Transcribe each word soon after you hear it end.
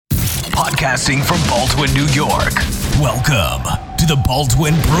Podcasting from Baldwin, New York. Welcome to the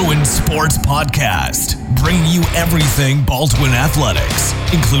Baldwin Bruins Sports Podcast, bringing you everything Baldwin Athletics,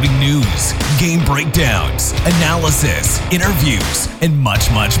 including news, game breakdowns, analysis, interviews, and much,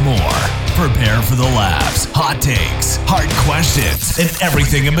 much more. Prepare for the laughs, hot takes, hard questions, and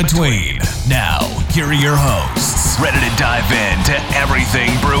everything in between. Now, here are your hosts, ready to dive into everything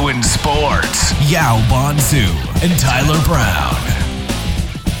Bruins sports, Yao Bonsu and Tyler Brown.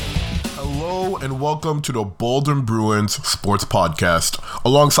 And welcome to the Baldwin Bruins Sports Podcast.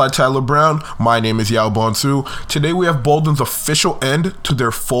 Alongside Tyler Brown, my name is Yao Bonsu. Today we have Baldwin's official end to their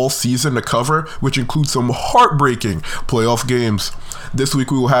fall season to cover, which includes some heartbreaking playoff games. This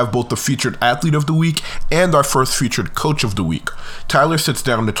week we will have both the featured athlete of the week and our first featured coach of the week. Tyler sits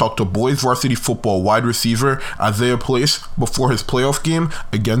down to talk to boys varsity football wide receiver Isaiah Place before his playoff game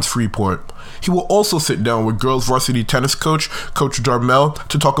against Freeport. He will also sit down with girls varsity tennis coach Darmel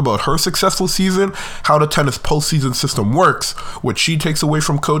to talk about her successful season, how the tennis postseason system works, what she takes away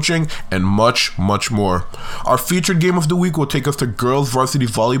from coaching, and much, much more. Our featured game of the week will take us to girls varsity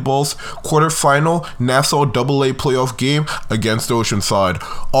volleyball's quarterfinal Nassau AA playoff game against Oceanside.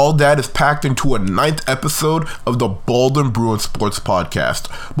 All that is packed into a 9th episode of the Baldwin Bruins Sports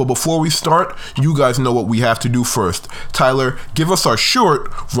Podcast. But before we start, you guys know what we have to do first. Tyler, give us our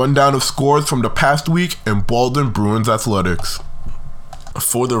short rundown of scores from the past week in Baldwin Bruins athletics.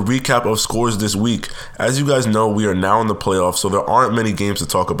 For the recap of scores this week, as you guys know, we are now in the playoffs, so there aren't many games to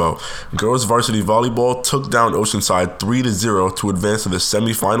talk about. Girls varsity volleyball took down Oceanside 3-0 to advance to the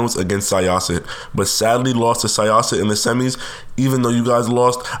semifinals against Syosset, but sadly lost to Syosset in the semis. Even though you guys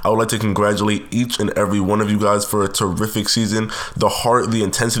lost, I would like to congratulate each and every one of you guys for a terrific season. The heart, the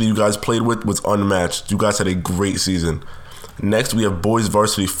intensity you guys played with was unmatched. You guys had a great season. Next, we have boys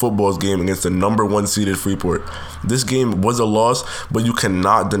varsity football's game against the number 1 seeded Freeport. This game was a loss, but you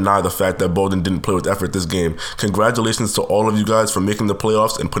cannot deny the fact that Baldwin didn't play with effort this game. Congratulations to all of you guys for making the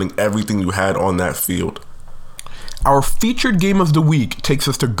playoffs and putting everything you had on that field. Our featured game of the week takes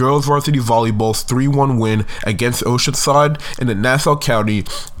us to girls varsity volleyball's 3-1 win against Oceanside in the Nassau County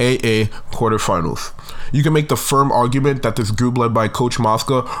AA quarterfinals. You can make the firm argument that this group led by Coach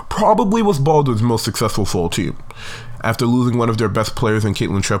Mosca probably was Baldwin's most successful fall team. After losing one of their best players in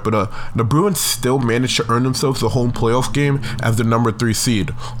Caitlin Trepida, the Bruins still managed to earn themselves a home playoff game as the number 3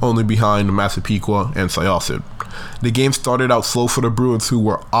 seed, only behind Massapequa and Syosset. The game started out slow for the Bruins, who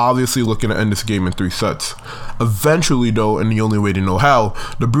were obviously looking to end this game in 3 sets. Eventually, though, and the only way to know how,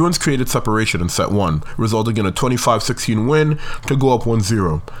 the Bruins created separation in set 1, resulting in a 25-16 win to go up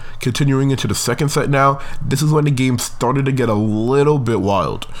 1-0. Continuing into the second set now, this is when the game started to get a little bit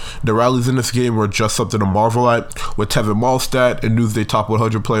wild. The rallies in this game were just something to marvel at, with Tevin Malstadt and Newsday Top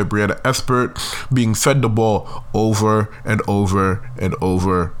 100 player Brianna Espert being fed the ball over and over and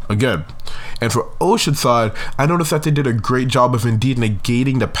over again. And for Oceanside, I noticed that they did a great job of indeed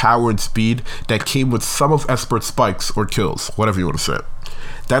negating the power and speed that came with some of Espert's spikes or kills, whatever you want to say.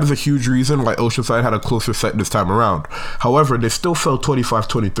 That is a huge reason why Oceanside had a closer set this time around. However, they still fell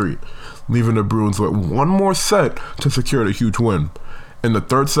 25-23, leaving the Bruins with one more set to secure the huge win. In the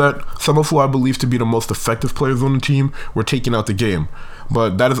third set, some of who I believe to be the most effective players on the team were taking out the game,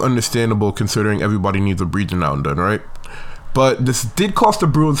 but that is understandable considering everybody needs a breather now and then, right? But this did cost the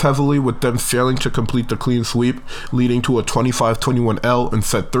Bruins heavily, with them failing to complete the clean sweep, leading to a 25-21 L in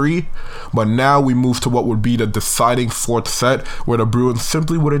set 3. But now we move to what would be the deciding 4th set, where the Bruins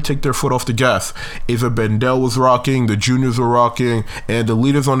simply wouldn't take their foot off the gas. Ava Bendel was rocking, the juniors were rocking, and the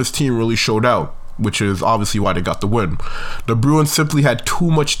leaders on this team really showed out, which is obviously why they got the win. The Bruins simply had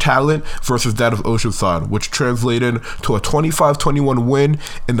too much talent versus that of Oceanside, which translated to a 25-21 win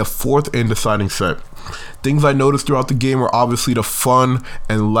in the 4th and deciding set. Things I noticed throughout the game were obviously the fun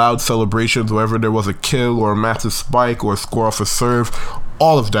and loud celebrations wherever there was a kill or a massive spike or a score off a serve,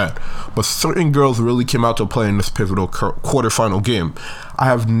 all of that. But certain girls really came out to play in this pivotal quarterfinal game. I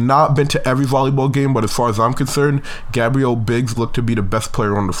have not been to every volleyball game, but as far as I'm concerned, Gabrielle Biggs looked to be the best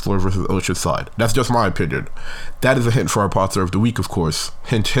player on the floor versus Oceanside. That's just my opinion. That is a hint for our Potter of the Week, of course.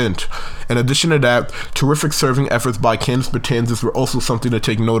 Hint, hint. In addition to that, terrific serving efforts by Candice Matanzas were also something to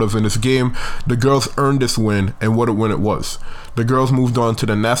take note of in this game. The girls earned this win, and what a win it was. The girls moved on to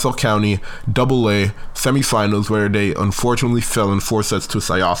the Nassau County AA semifinals, where they unfortunately fell in 4 sets to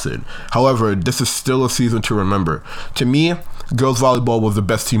Syosset. However, this is still a season to remember. To me, girls volleyball was the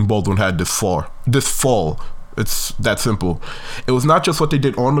best team Baldwin had this fall. It's that simple. It was not just what they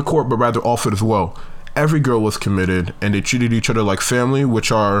did on the court, but rather off it as well. Every girl was committed, and they treated each other like family,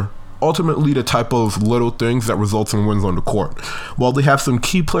 which are ultimately the type of little things that results in wins on the court. While they have some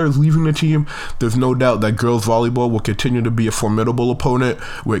key players leaving the team, there's no doubt that girls volleyball will continue to be a formidable opponent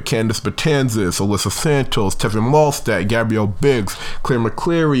with Candice Betanzas, Alyssa Santos, Tevin Malstadt, Gabrielle Biggs, Claire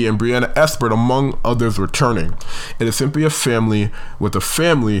McCleary, and Brianna Espert, among others, returning. It is simply a family with a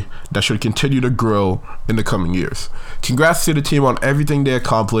family that should continue to grow in the coming years. Congrats to the team on everything they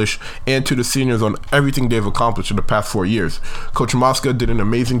accomplished and to the seniors on everything they've accomplished in the past 4 years. Coach Mosca did an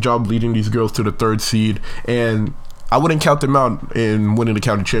amazing job leading these girls to the 3rd seed, and I wouldn't count them out in winning the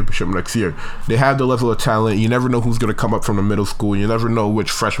county championship next year. They have the level of talent. You never know who's going to come up from the middle school. You never know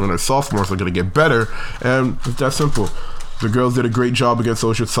which freshmen or sophomores are going to get better, and it's that simple. The girls did a great job against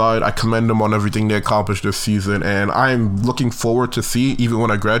Oceanside. I commend them on everything they accomplished this season, and I'm looking forward to see, even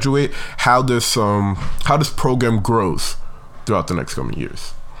when I graduate, how this program grows throughout the next coming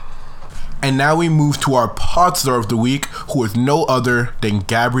years. And now we move to our pod star of the week, who is no other than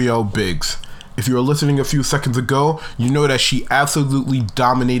Gabrielle Biggs. If you were listening a few seconds ago, you know that she absolutely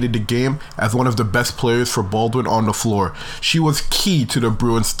dominated the game as one of the best players for Baldwin on the floor. She was key to the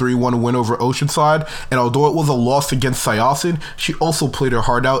Bruins' 3-1 win over Oceanside, and although it was a loss against Syosset, she also played her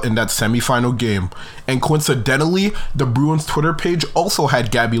heart out in that semifinal game. And coincidentally, the Bruins Twitter page also had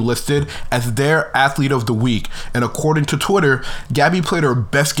Gabby listed as their athlete of the week. And according to Twitter, Gabby played her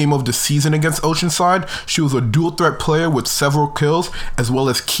best game of the season against Oceanside. She was a dual threat player with several kills, as well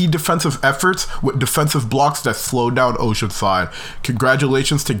as key defensive efforts with defensive blocks that slowed down Oceanside.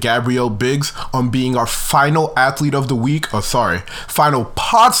 Congratulations to Gabrielle Biggs on being our final athlete of the week, final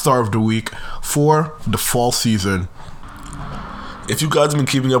pod star of the week for the fall season. If you guys have been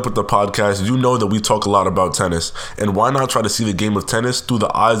keeping up with the podcast, you know that we talk a lot about tennis. And why not try to see the game of tennis through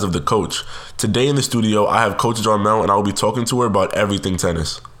the eyes of the coach? Today in the studio, I have Coach Jarmel, and I will be talking to her about everything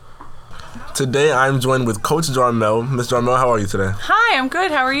tennis. Today, I'm joined with Coach Jarmel. Ms. Jarmel, how are you today? Hi, I'm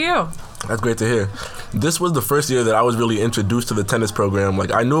good. How are you? That's great to hear. This was the first year that I was really introduced to the tennis program.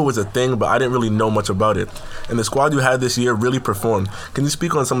 I knew it was a thing, but I didn't really know much about it. And the squad you had this year really performed. Can you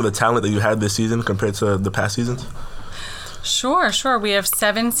speak on some of the talent that you had this season compared to the past seasons? Sure. We have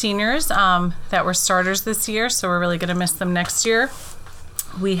 7 seniors that were starters this year, so we're really going to miss them next year.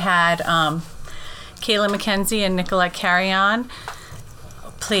 We had Kayla McKenzie and Nicolette Carrion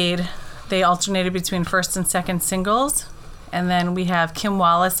played. They alternated between first and second singles. And then we have Kim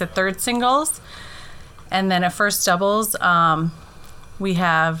Wallace at third singles. And then at first doubles, we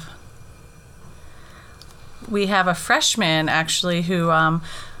have a freshman actually who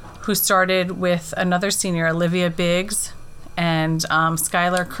started with another senior, Olivia Biggs, and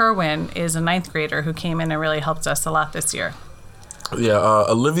Skylar Kerwin is a 9th grader who came in and really helped us a lot this year. Yeah,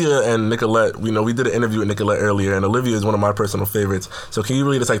 Olivia and Nicolette, we did an interview with Nicolette earlier, and Olivia is one of my personal favorites. So can you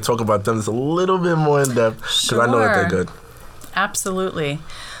really just talk about them just a little bit more in depth? Because I know that they're good. Absolutely.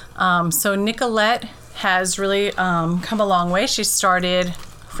 So Nicolette has really come a long way. She started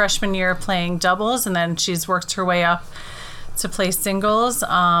freshman year playing doubles, and then she's worked her way up to play singles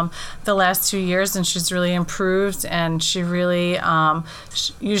the last 2 years, and she's really improved. And she really,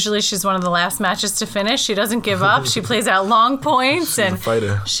 usually she's one of the last matches to finish. She doesn't give up. She plays out long points, and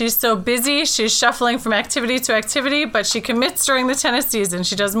she's so busy. She's shuffling from activity to activity, but she commits during the tennis season.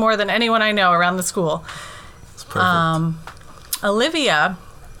 She does more than anyone I know around the school. That's perfect. Olivia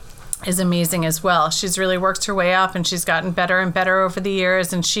is amazing as well. She's really worked her way up, and she's gotten better and better over the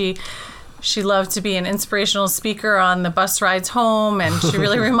years, and she loved to be an inspirational speaker on the bus rides home, and she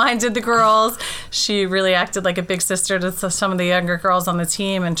really reminded the girls. She really acted like a big sister to some of the younger girls on the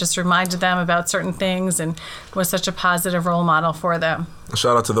team and just reminded them about certain things and was such a positive role model for them.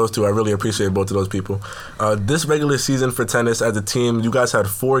 Shout out to those two. I really appreciate both of those people. This regular season for tennis as a team, you guys had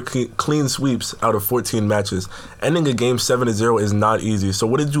 4 clean sweeps out of 14 matches. Ending a game 7-0 is not easy. So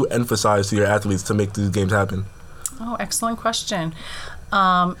what did you emphasize to your athletes to make these games happen? Oh, excellent question.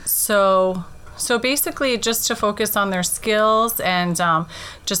 So basically just to focus on their skills and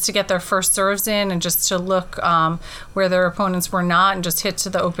just to get their first serves in and just to look where their opponents were not and just hit to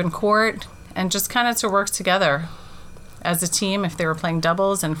the open court and just kind of to work together as a team if they were playing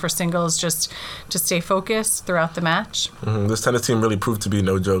doubles, and for singles just to stay focused throughout the match. Mm-hmm. This tennis team really proved to be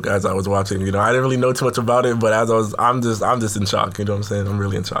no joke as I was watching. I didn't really know too much about it, but I'm just in shock. You know what I'm saying? I'm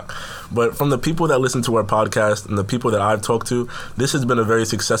really in shock. But from the people that listen to our podcast and the people that I've talked to, this has been a very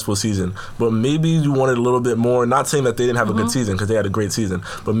successful season. But maybe you wanted a little bit more, not saying that they didn't have a good season because they had a great season,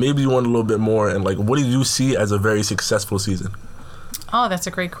 but maybe you wanted a little bit more, and what do you see as a very successful season? Oh, that's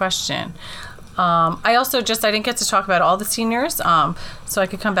a great question. I didn't get to talk about all the seniors, so I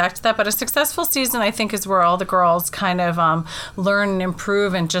could come back to that. But a successful season, I think, is where all the girls kind of learn and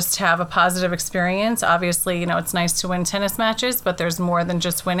improve and just have a positive experience. Obviously, it's nice to win tennis matches, but there's more than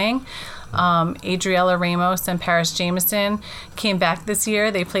just winning. Adriella Ramos and Paris Jameson came back this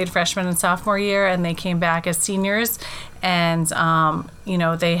year. They played freshman and sophomore year, and they came back as seniors. And,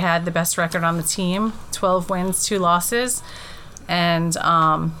 they had the best record on the team, 12 wins, 2 losses. And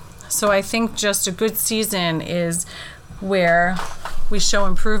so I think just a good season is where we show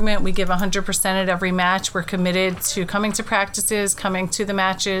improvement. We give 100% at every match. We're committed to coming to practices, coming to the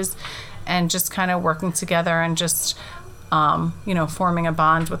matches, and just kind of working together and just, forming a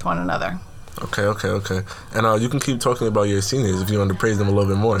bond with one another. Okay. And you can keep talking about your seniors if you want to praise them a little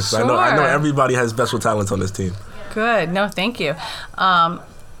bit more. Sure. I know everybody has special talents on this team. Good. No, thank you.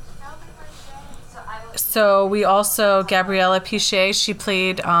 So we also, Gabriella Pichet, she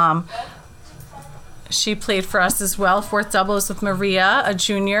played for us as well, 4th doubles with Maria, a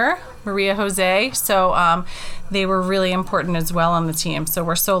junior, Maria Jose. So they were really important as well on the team. So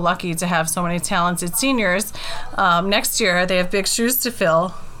we're so lucky to have so many talented seniors. Next year, they have big shoes to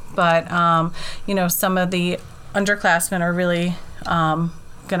fill. But, some of the underclassmen are really going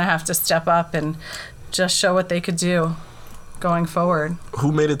to have to step up and just show what they could do going forward.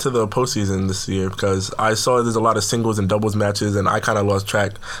 Who made it to the postseason this year? Because I saw there's a lot of singles and doubles matches, and I kind of lost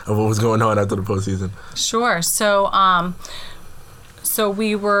track of what was going on after the postseason. Sure. So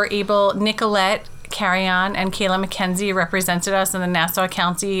we were able, Nicolette Carrion and Kayla McKenzie represented us in the Nassau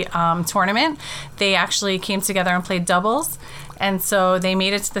County tournament. They actually came together and played doubles. And so they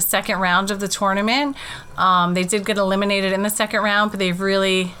made it to the second round of the tournament. They did get eliminated in the second round, but they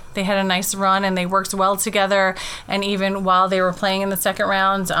had a nice run and they worked well together. And even while they were playing in the second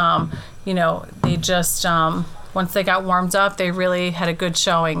round, they just, once they got warmed up, they really had a good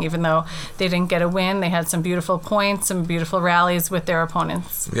showing. Even though they didn't get a win, they had some beautiful points, some beautiful rallies with their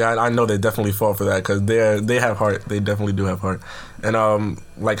opponents. Yeah, I know they definitely fought for that because they have heart. They definitely do have heart. And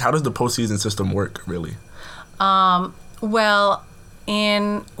how does the postseason system work, really? Well,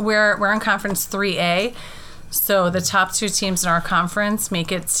 we're in Conference 3A, so the top 2 teams in our conference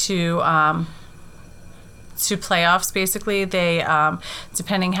make it to playoffs. Basically, they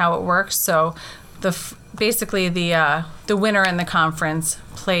depending how it works. So the winner in the conference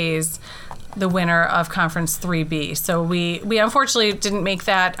plays the winner of Conference 3B. So we unfortunately didn't make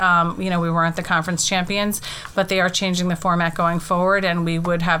that. We weren't the conference champions, but they are changing the format going forward, and we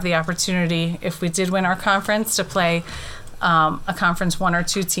would have the opportunity, if we did win our conference, to play a Conference 1 or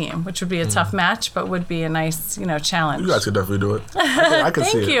 2 team, which would be a tough match, but would be a nice, challenge. You guys could definitely do it. I can see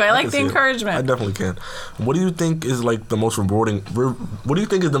it. Thank you. I like the encouragement. I definitely can. What do you think is the most rewarding? What do you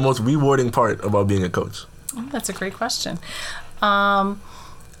think is the most rewarding part about being a coach? Oh, that's a great question.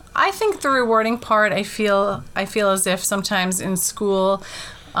 I think the rewarding part, I feel as if sometimes in school,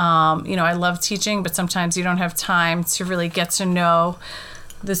 I love teaching, but sometimes you don't have time to really get to know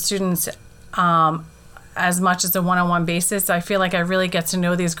the students as much as a one-on-one basis. I feel like I really get to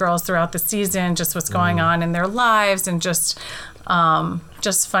know these girls throughout the season, just what's going on in their lives, and just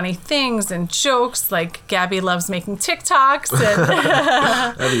funny things and jokes. Like Gabby loves making TikToks,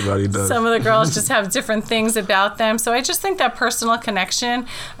 and everybody does. Some of the girls just have different things about them. So I just think that personal connection,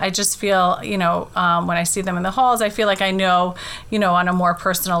 I just feel, when I see them in the halls, I feel like I know, on a more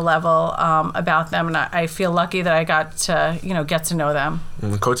personal level about them. And I feel lucky that I got to, get to know them.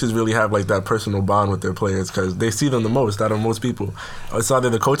 And coaches really have that personal bond with their players because they see them the most out of most people. It's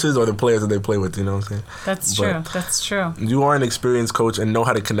either the coaches or the players that they play with, you know what I'm saying? That's true. You are an experienced coach and know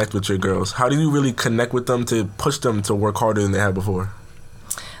how to connect with your girls. How do you really connect with them to push them to work harder than they had before?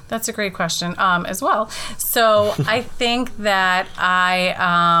 That's a great question as well. So I think that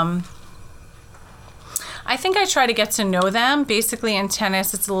I try to get to know them. Basically in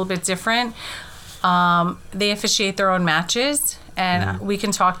tennis, it's a little bit different. They officiate their own matches, and we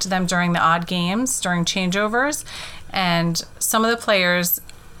can talk to them during the odd games, during changeovers. And some of the players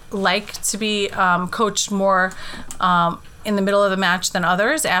like to be coached more in the middle of the match than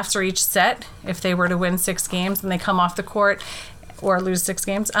others after each set. If they were to win 6 games and they come off the court or lose 6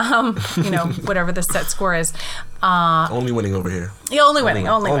 games, whatever the set score is. Only winning over here. Yeah, only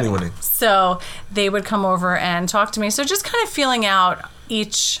winning. So they would come over and talk to me. So just kind of feeling out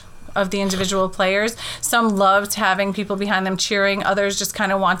each of the individual players. Some loved having people behind them cheering. Others just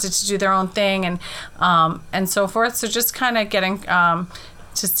kind of wanted to do their own thing and so forth. So just kind of getting to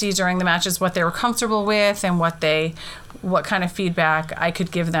see during the matches what they were comfortable with and what kind of feedback I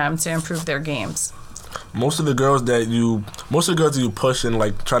could give them to improve their games. Most of the girls that you push and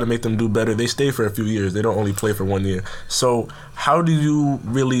like try to make them do better, they stay for a few years. They don't only play for 1 year. So how do you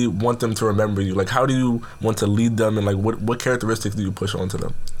really want them to remember you? Like, how do you want to lead them, and like what characteristics do you push onto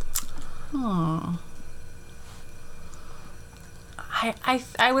them?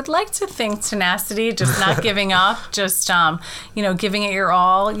 I would like to think tenacity, just not giving up, just, giving it your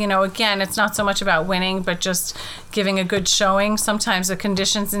all. Again, it's not so much about winning, but just giving a good showing. Sometimes the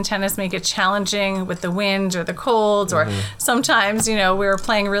conditions in tennis make it challenging with the wind or the cold, or sometimes, we were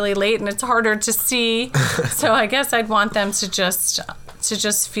playing really late and it's harder to see. So I guess I'd want them to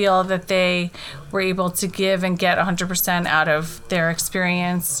just feel that they were able to give and get 100% out of their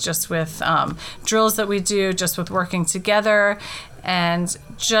experience, just with drills that we do, just with working together, and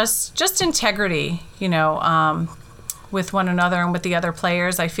just integrity, with one another and with the other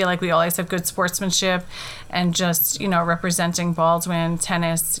players. I feel like we always have good sportsmanship, and just, representing Baldwin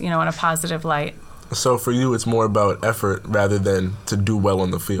tennis, in a positive light. So for you, it's more about effort rather than to do well on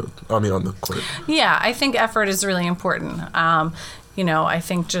the field. On the court. Yeah, I think effort is really important. I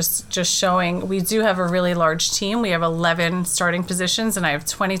think just showing, we do have a really large team. We have 11 starting positions, and I have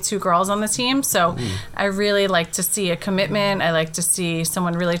 22 girls on the team. So I really like to see a commitment. I like to see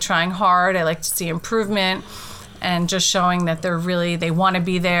someone really trying hard. I like to see improvement, and just showing that they want to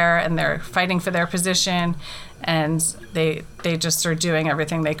be there and they're fighting for their position, and they just are doing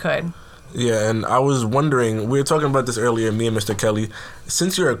everything they could. Yeah, and I was wondering, we were talking about this earlier, me and Mr. Kelly.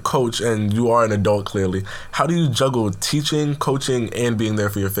 Since you're a coach and you are an adult, clearly, how do you juggle teaching, coaching, and being there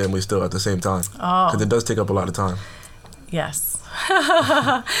for your family still at the same time? Because it does take up a lot of time. Yes.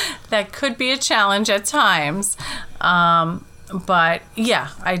 That could be a challenge at times. But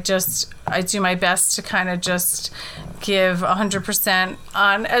yeah, I do my best to kind of just give 100%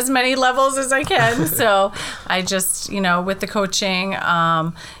 on as many levels as I can. So I just, with the coaching,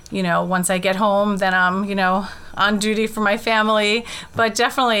 once I get home, then I'm, on duty for my family. But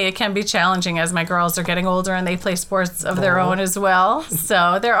definitely it can be challenging as my girls are getting older and they play sports of their own as well.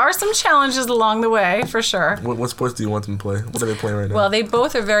 So there are some challenges along the way, for sure. What sports do you want them to play? What are they playing right now? Well, they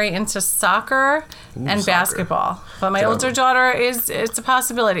both are very into soccer and basketball. But my older daughter it's a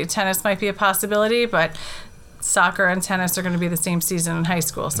possibility. Tennis might be a possibility, but soccer and tennis are going to be the same season in high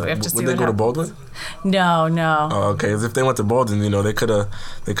school, so we have to see. Would they go to Baldwin? No. Oh, okay. Because if they went to Baldwin, they could have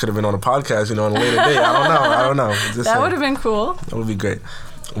been on a podcast, on a later day. I don't know. That would have been cool. That would be great.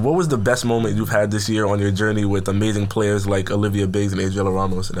 What was the best moment you've had this year on your journey with amazing players like Olivia Biggs and Adriela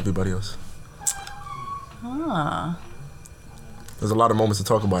Ramos and everybody else? There's a lot of moments to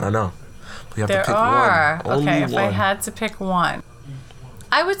talk about, I know. But you have to pick one. Okay, if I had to pick one,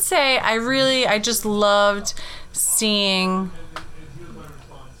 I would say I just loved seeing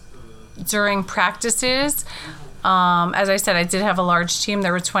during practices. As I said, I did have a large team.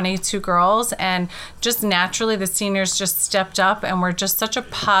 There were 22 girls, and just naturally the seniors just stepped up and were just such a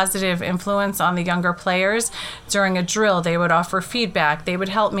positive influence on the younger players. During a drill, they would offer feedback. They would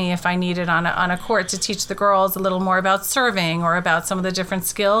help me if I needed on a court to teach the girls a little more about serving or about some of the different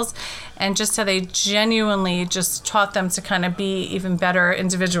skills, and just how they genuinely just taught them to kind of be even better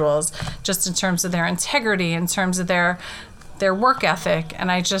individuals, just in terms of their integrity, in terms of their work ethic.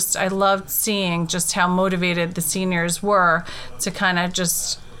 And I loved seeing just how motivated the seniors were to kind of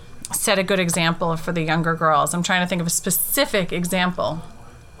just set a good example for the younger girls. I'm trying to think of a specific example.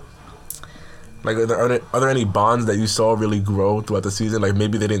 Like, are there any bonds that you saw really grow throughout the season? Like,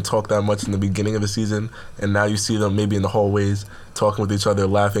 maybe they didn't talk that much in the beginning of the season, and now you see them maybe in the hallways talking with each other,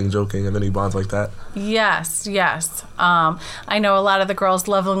 laughing, joking, and any bonds like that? Yes. I know a lot of the girls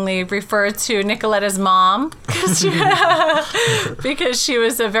lovingly refer to Nicolette as mom because she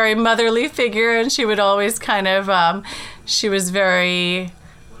was a very motherly figure, and she would always kind of, she was very,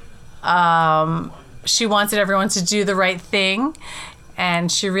 she wanted everyone to do the right thing.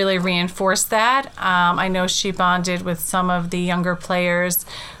 And she really reinforced that. I know she bonded with some of the younger players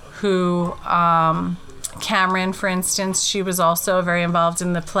who, Cameron, for instance, she was also very involved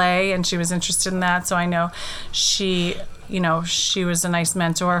in the play, and she was interested in that. So I know she was a nice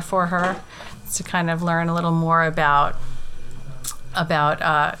mentor for her to kind of learn a little more about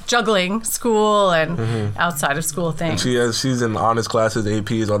juggling school and outside of school things. And she's in honors classes,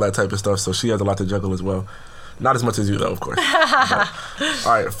 APs, all that type of stuff. So she has a lot to juggle as well. Not as much as you, though, of course.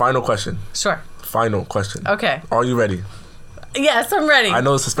 All right, final question. Sure. Final question. Okay. Are you ready? Yes, I'm ready. I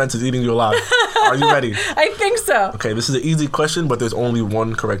know the suspense is eating you alive. Are you ready? I think so. Okay, this is an easy question, but there's only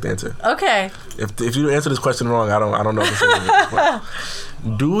one correct answer. Okay. If you answer this question wrong, I don't know what to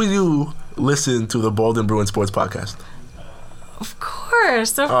say. Do you listen to the Baldwin Bruin Sports Podcast? Of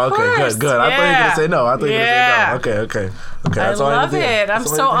course, of Oh, okay, course. good. I thought you were going to say no. I thought you were going to say no. Okay. I That's all love I need to it. hear. I'm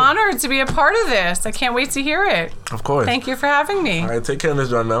That's all so I need to honored to be a part of this. I can't wait to hear it. hear. Of course. Thank you for having me. All right, take care, Ms.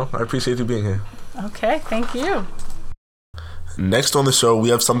 Darnell. I appreciate you being here. Okay, thank you. Next on the show, we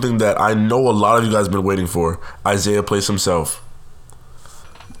have something that I know a lot of you guys have been waiting for. Isaiah Place himself.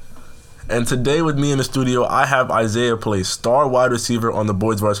 And today with me in the studio, I have Isaiah Place, star wide receiver on the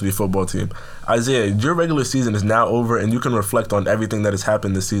boys varsity football team. Isaiah, your regular season is now over and you can reflect on everything that has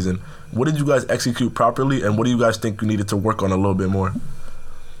happened this season. What did you guys execute properly and what do you guys think you needed to work on a little bit more?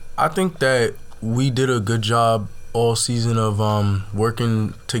 I think that we did a good job all season of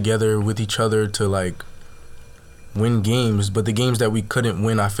working together with each other to like win games, but the games that we couldn't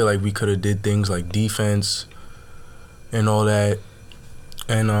win, I feel like we could have did things like defense and all that,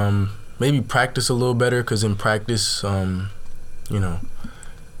 and maybe practice a little better, because in practice,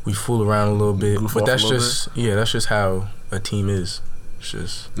 we fool around a little bit, but that's just how a team is. It's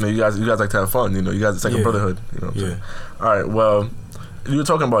just You guys like to have fun, you guys, it's like a brotherhood, Yeah. All right, well, you were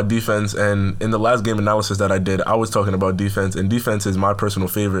talking about defense, and in the last game analysis that I did, I was talking about defense, and defense is my personal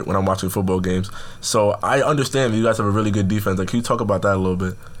favorite when I'm watching football games. So I understand you guys have a really good defense. Like, can you talk about that a little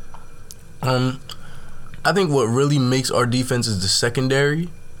bit? I think what really makes our defense is the secondary,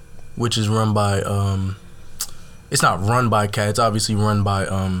 which is run by it's not run by Cat, it's obviously run by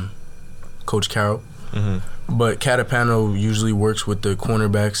Coach Carroll. Mm-hmm. But Catapano usually works with the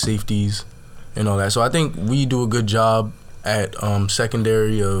cornerback, safeties, and all that. So I think we do a good job at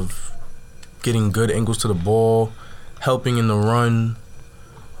secondary of getting good angles to the ball, helping in the run,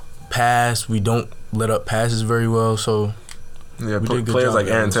 pass. We don't let up passes very well, so yeah, players like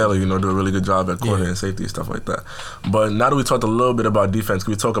Aaron Taylor, do a really good job at corner and safety and stuff like that. But now that we talked a little bit about defense,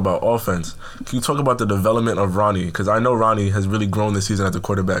 can we talk about offense? Can you talk about the development of Ronnie? Because I know Ronnie has really grown this season as a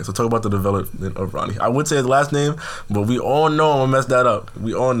quarterback. So talk about the development of Ronnie. I would say his last name, but we all know I'm going to mess that up.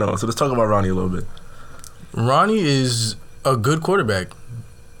 We all know. So let's talk about Ronnie a little bit. Ronnie is a good quarterback.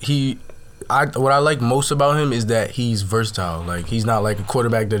 What I like most about him is that he's versatile. Like, he's not like a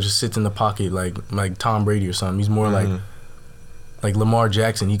quarterback that just sits in the pocket like Tom Brady or something. He's more like Lamar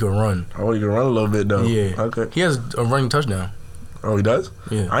Jackson. He could run. Oh, he can run a little bit though. Yeah. Okay. He has a running touchdown. Oh, he does?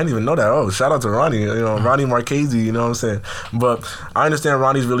 Yeah. I didn't even know that. Oh, shout out to Ronnie. Ronnie Marchese, you know what I'm saying? But I understand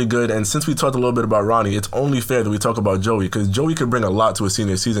Ronnie's really good, and since we talked a little bit about Ronnie, it's only fair that we talk about Joey, because Joey could bring a lot to a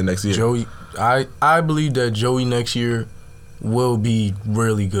senior season next year. Joey, I believe that Joey next year will be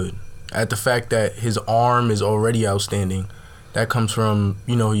really good. At the fact that his arm is already outstanding. That comes from,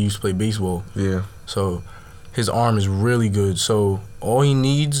 he used to play baseball. Yeah. So his arm is really good. So all he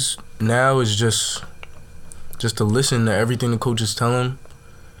needs now is just to listen to everything the coaches tell him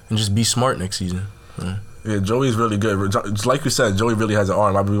and just be smart next season. Yeah, Joey's really good. Like you said, Joey really has an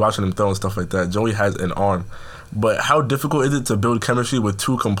arm. I've been watching him throw and stuff like that. Joey has an arm. But how difficult is it to build chemistry with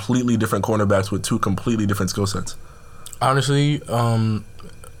two completely different cornerbacks with two completely different skill sets? Honestly,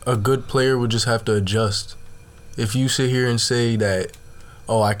 a good player would just have to adjust. If you sit here and say that,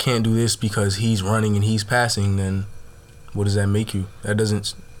 oh, I can't do this because he's running and he's passing, then what does that make you? That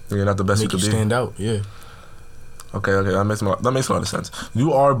doesn't You're not the best make you you could be. stand out. Yeah. Okay, that makes a lot of sense.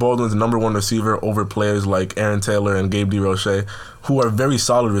 You are Baldwin's number one receiver over players like Aaron Taylor and Gabe DeRoche, who are very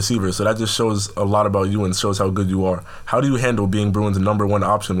solid receivers. So that just shows a lot about you and shows how good you are. How do you handle being Bruin's number one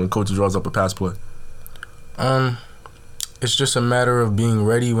option when coach draws up a pass play? It's just a matter of being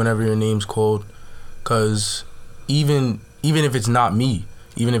ready whenever your name's called, because even if it's not me,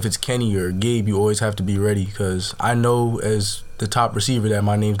 even if it's Kenny or Gabe, you always have to be ready, because I know as the top receiver that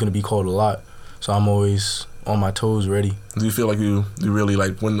my name's going to be called a lot. So I'm always on my toes ready. Do you feel like you really,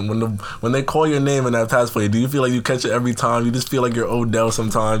 like, when they call your name in that pass play, do you feel like you catch it every time? You just feel like you're Odell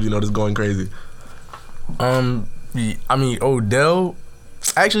sometimes, just going crazy? I mean, Odell,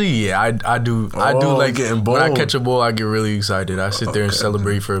 actually, yeah, I do. I do like getting when I bold. catch a ball, I get really excited. I sit there and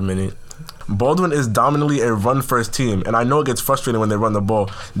celebrate for a minute. Baldwin is dominantly a run-first team, and I know it gets frustrating when they run the ball.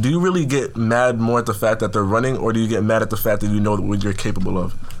 Do you really get mad more at the fact that they're running, or do you get mad at the fact that you know what you're capable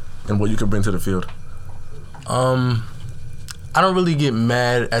of and what you can bring to the field? I don't really get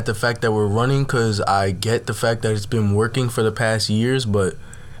mad at the fact that we're running, because I get the fact that it's been working for the past years, but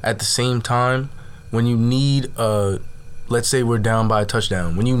at the same time, when you need let's say we're down by a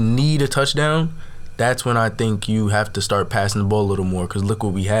touchdown. When you need a touchdown, that's when I think you have to start passing the ball a little more, because look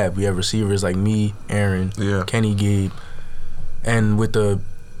what we have. We have receivers like me, Aaron, Kenny, Gabe, and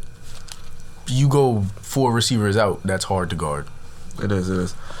you go 4 receivers out, that's hard to guard. It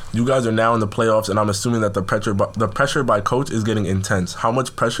is. You guys are now in the playoffs, and I'm assuming that the pressure by coach is getting intense. How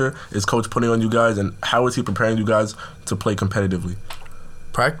much pressure is coach putting on you guys, and how is he preparing you guys to play competitively?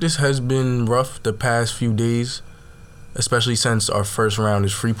 Practice has been rough the past few days. especially since our first round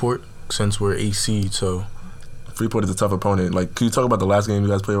is Freeport, since we're 8th seed, so... Freeport is a tough opponent. Like, can you talk about the last game you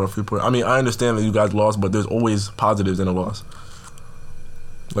guys played with Freeport? I mean, I understand that you guys lost, but there's always positives in a loss.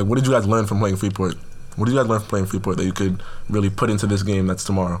 Like, what did you guys learn from playing Freeport? What did you guys learn from playing Freeport that you could really put into this game that's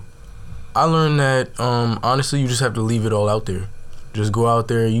tomorrow? I learned that, honestly, you just have to leave it all out there. Just go out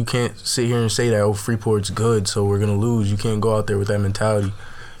there. You can't sit here and say that, oh, Freeport's good, so we're going to lose. You can't go out there with that mentality.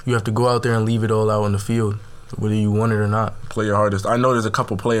 You have to go out there and leave it all out on the field, whether you want it or not. Play your hardest. I know there's a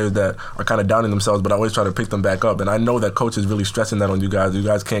couple players that are kind of downing themselves, but I always try to pick them back up. And I know that coach is really stressing that on you guys. You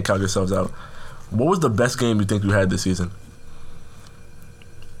guys can't count yourselves out. What was the best game you think you had this season?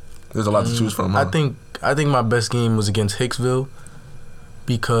 There's a lot to choose from, huh? I think my best game was against Hicksville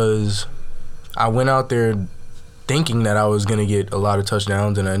because I went out there thinking that I was going to get a lot of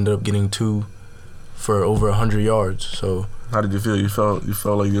touchdowns, and I ended up getting 2 for over 100 yards. So how did you feel? You felt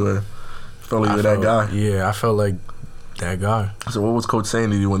like you were that guy? Yeah, I felt like that guy. So what was Coach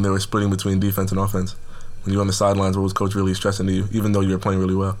saying to you when they were splitting between defense and offense? When you were on the sidelines, what was Coach really stressing to you, even though you were playing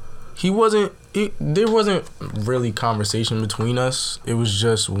really well? There wasn't really conversation between us. It was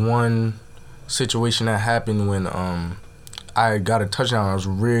just one situation that happened when I got a touchdown. I was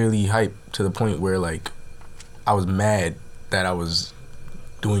really hyped to the point where, like, I was mad that I was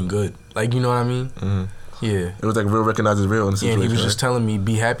doing good. Like, you know what I mean? Mm-hmm. Yeah. It was like real recognizes real in the situation. Yeah, and he was just telling me,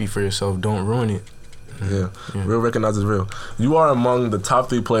 be happy for yourself. Don't ruin it. Yeah. Real recognizes real. You are among the top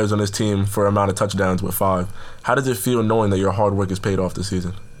 3 players on this team for amount of touchdowns with 5. How does it feel knowing that your hard work is paid off this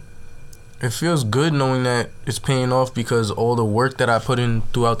season? It feels good knowing that it's paying off because all the work that I put in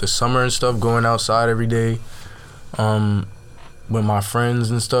throughout the summer and stuff, going outside every day with my friends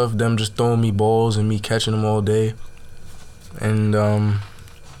and stuff, them just throwing me balls and me catching them all day. And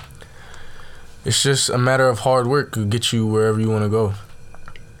it's just a matter of hard work to get you wherever you want to go.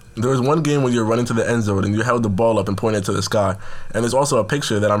 There was one game where you were running to the end zone and you held the ball up and pointed to the sky. And there's also a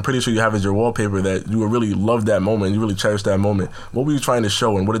picture that I'm pretty sure you have as your wallpaper that you really loved that moment. You really cherished that moment. What were you trying to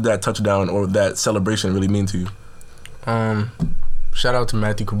show, and what did that touchdown or that celebration really mean to you? Shout out to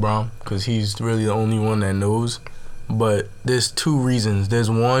Matthew Cabral because he's really the only one that knows. But there's 2 reasons. There's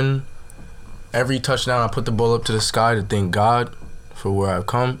one, every touchdown I put the ball up to the sky to thank God for where I've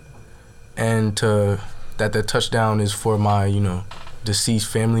come, and that the touchdown is for my, deceased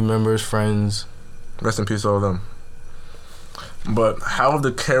family members, friends. Rest in peace, all of them. But how have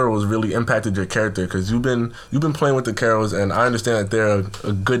the Carrolls really impacted your character? Because you've been playing with the Carrolls, and I understand that they're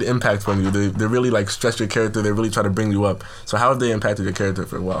a good impact from you. They really like stretch your character. They really try to bring you up. So how have they impacted your character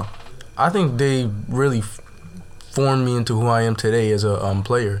for a while? I think they really formed me into who I am today as a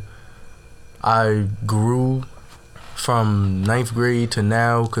player. I grew from 9th grade to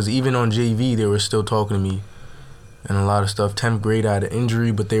now, because even on JV they were still talking to me and a lot of stuff. 10th grade I had an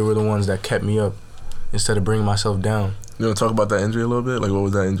injury, but they were the ones that kept me up instead of bringing myself down. You want to talk about that injury a little bit? Like, what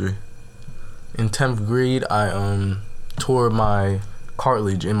was that injury? In 10th grade, I tore my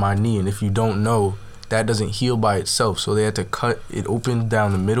cartilage in my knee, and if you don't know, that doesn't heal by itself, so they had to cut it open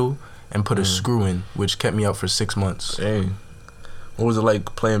down the middle and put a screw in, which kept me out for 6 months. Dang. What was it like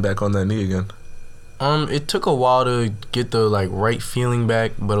playing back on that knee again? It took a while to get the right feeling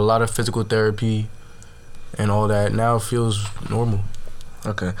back, but a lot of physical therapy and all that. Now it feels normal.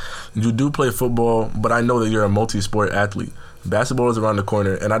 Okay. You do play football, but I know that you're a multi-sport athlete. Basketball is around the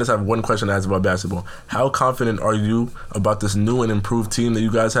corner, and I just have one question to ask about basketball. How confident are you about this new and improved team that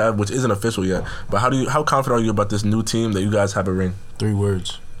you guys have, which isn't official yet, but how confident are you about this new team that you guys have a ring? 3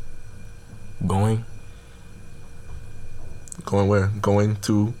 words. Going. Going where? Going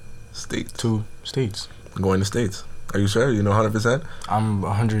to states. To states. Going to states. Are you sure? You know 100%? I'm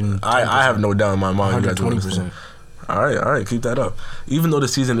 100%. I have no doubt in my mind. 120%. All right, keep that up. Even though the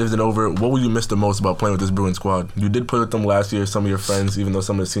season isn't over, what will you miss the most about playing with this Bruins squad? You did play with them last year, some of your friends, even though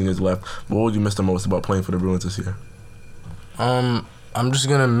some of the seniors left. But what will you miss the most about playing for the Bruins this year? I'm just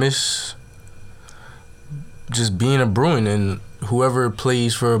going to miss just being a Bruin, and whoever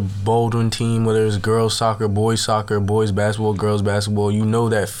plays for a Baldwin team, whether it's girls soccer, boys basketball, girls basketball, you know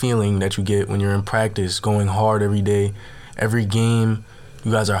that feeling that you get when you're in practice, going hard every day, every game.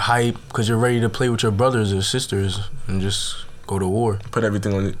 You guys are hyped because you're ready to play with your brothers or sisters and just go to war. Put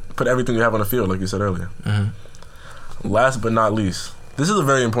everything you have on the field, like you said earlier. Mm-hmm. Last but not least, this is a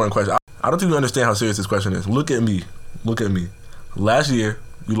very important question. I don't think you understand how serious this question is. Look at me. Last year,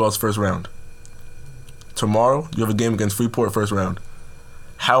 you lost first round. Tomorrow, you have a game against Freeport first round.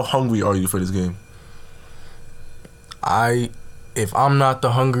 How hungry are you for this game? If I'm not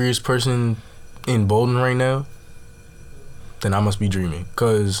the hungriest person in Bolden right now, then I must be dreaming.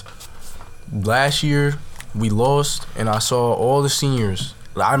 Because last year, we lost, and I saw all the seniors.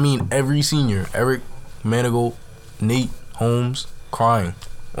 I mean, every senior. Eric Manigault, Nate Holmes crying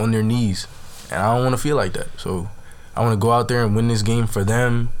on their knees. And I don't want to feel like that. So I want to go out there and win this game for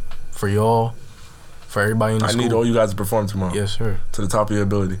them, for y'all, for everybody in the school. I need all you guys to perform tomorrow. Yes, sir. To the top of your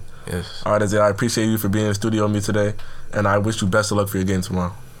ability. Yes. All right, Isaiah, I appreciate you for being in the studio with me today, and I wish you best of luck for your game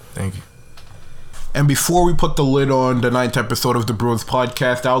tomorrow. Thank you. And before we put the lid on the 9th episode of the Bruins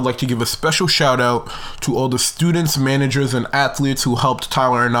podcast, I would like to give a special shout out to all the students, managers, and athletes who helped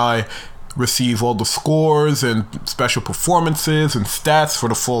Tyler and I receive all the scores and special performances and stats for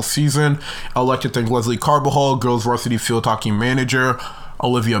the full season. I'd like to thank Leslie Carbajal, girls varsity field hockey manager,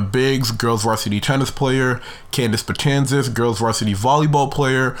 Olivia Biggs, girls varsity tennis player, Candice Patanzis, girls varsity volleyball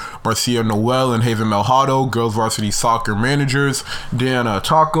player, Marcia Noel and Haven Melhado, girls varsity soccer managers, Diana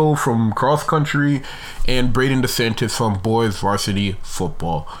Taco from cross country, and Braden DeSantis from boys varsity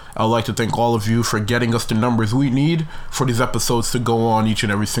football. I'd like to thank all of you for getting us the numbers we need for these episodes to go on each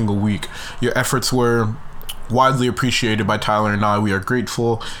and every single week. Your efforts were widely appreciated by Tyler and I. We are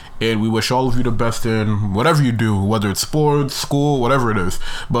grateful, and we wish all of you the best in whatever you do, whether it's sports, school, whatever it is.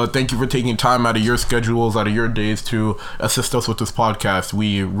 But thank you for taking time out of your schedules, out of your days to assist us with this podcast.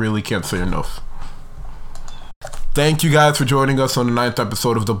 We really can't say enough. Thank you guys for joining us on the 9th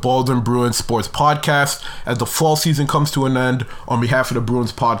episode of the Baldwin Bruins Sports Podcast. As the fall season comes to an end, on behalf of the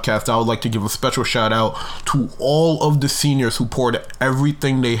Bruins Podcast, I would like to give a special shout out to all of the seniors who poured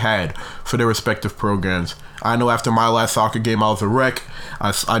everything they had for their respective programs. I know after my last soccer game, I was a wreck.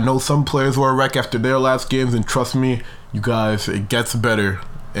 I know some players were a wreck after their last games, and trust me, you guys, it gets better.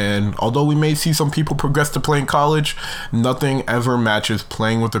 And although we may see some people progress to playing college, nothing ever matches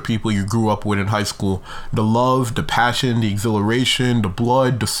playing with the people you grew up with in high school. The love, the passion, the exhilaration, the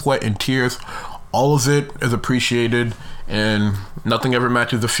blood, the sweat and tears, all of it is appreciated, and nothing ever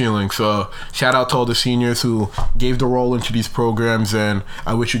matches the feeling. So shout out to all the seniors who gave the role into these programs, and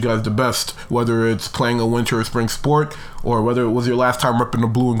I wish you guys the best, whether it's playing a winter or spring sport, or whether it was your last time repping the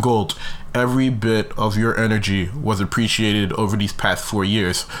blue and gold. Every bit of your energy was appreciated over these past 4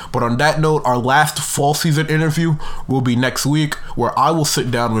 years. But on that note, our last fall season interview will be next week, where I will sit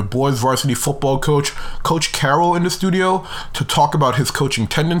down with boys varsity football coach Carroll in the studio to talk about his coaching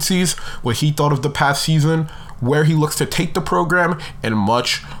tendencies, what he thought of the past season, where he looks to take the program, and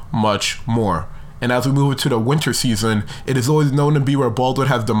much, much more. And as we move into the winter season, it is always known to be where Baldwin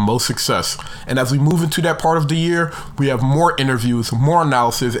has the most success. And as we move into that part of the year, we have more interviews, more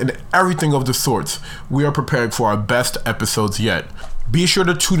analysis, and everything of the sorts. We are prepared for our best episodes yet. Be sure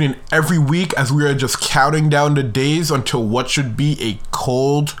to tune in every week as we are just counting down the days until what should be a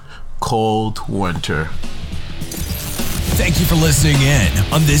cold, cold winter. Thank you for listening in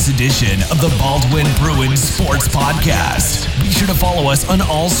on this edition of the Baldwin Bruins Sports Podcast. Be sure to follow us on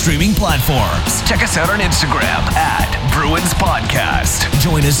all streaming platforms. Check us out on Instagram at Bruins Podcast.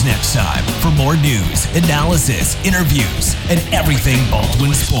 Join us next time for more news, analysis, interviews, and everything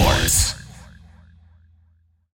Baldwin Sports.